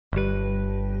The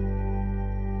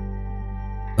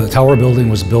Tower Building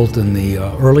was built in the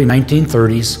early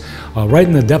 1930s, right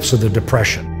in the depths of the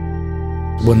Depression.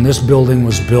 When this building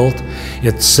was built,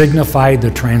 it signified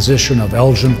the transition of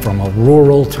Elgin from a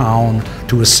rural town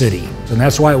to a city. And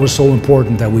that's why it was so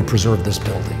important that we preserve this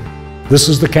building. This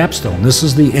is the capstone. This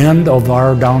is the end of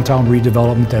our downtown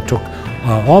redevelopment that took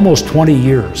almost 20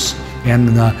 years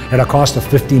and at a cost of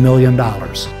 $50 million.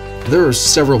 There are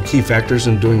several key factors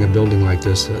in doing a building like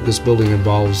this. This building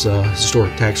involves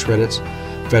historic tax credits,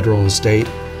 federal and state,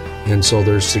 and so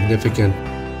there's significant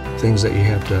things that you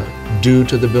have to do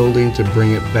to the building to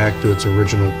bring it back to its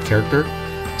original character.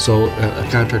 So a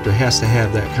contractor has to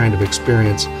have that kind of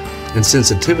experience and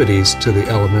sensitivities to the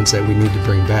elements that we need to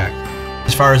bring back.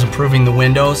 As far as approving the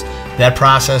windows, that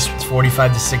process was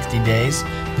 45 to 60 days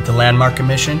with the Landmark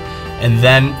Commission, and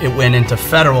then it went into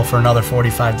federal for another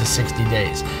 45 to 60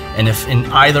 days. And if in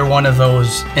either one of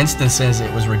those instances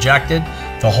it was rejected,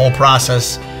 the whole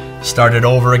process started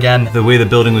over again. The way the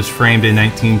building was framed in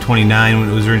 1929 when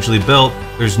it was originally built,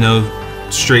 there's no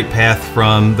straight path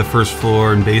from the first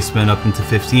floor and basement up into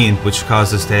 15, which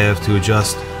caused us to have to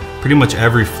adjust pretty much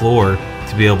every floor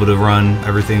to be able to run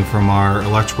everything from our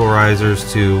electrical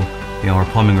risers to our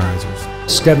plumbing risers.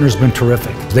 Skender's been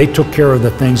terrific. They took care of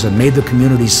the things and made the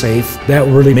community safe. That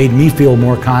really made me feel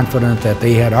more confident that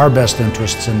they had our best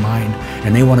interests in mind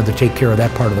and they wanted to take care of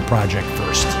that part of the project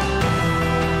first.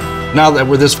 Now that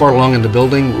we're this far along in the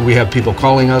building, we have people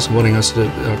calling us, wanting us to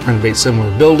renovate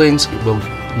similar buildings. We'll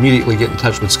immediately get in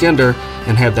touch with Skender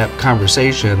and have that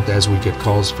conversation as we get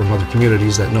calls from other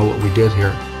communities that know what we did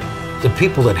here. The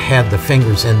people that had the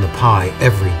fingers in the pie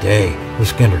every day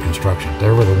was Skender Construction. They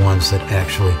were the ones that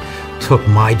actually took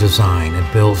my design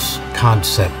and Bill's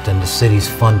concept and the city's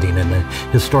funding and the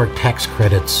historic tax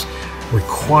credits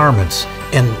requirements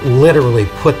and literally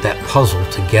put that puzzle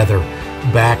together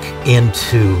back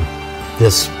into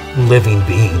this living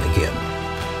being again.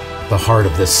 The heart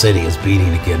of this city is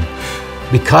beating again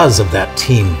because of that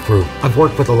team group. I've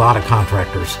worked with a lot of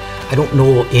contractors. I don't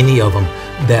know any of them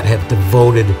that have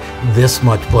devoted this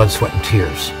much blood, sweat, and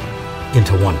tears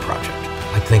into one project.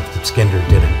 I think that Skender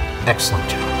did an excellent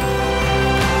job.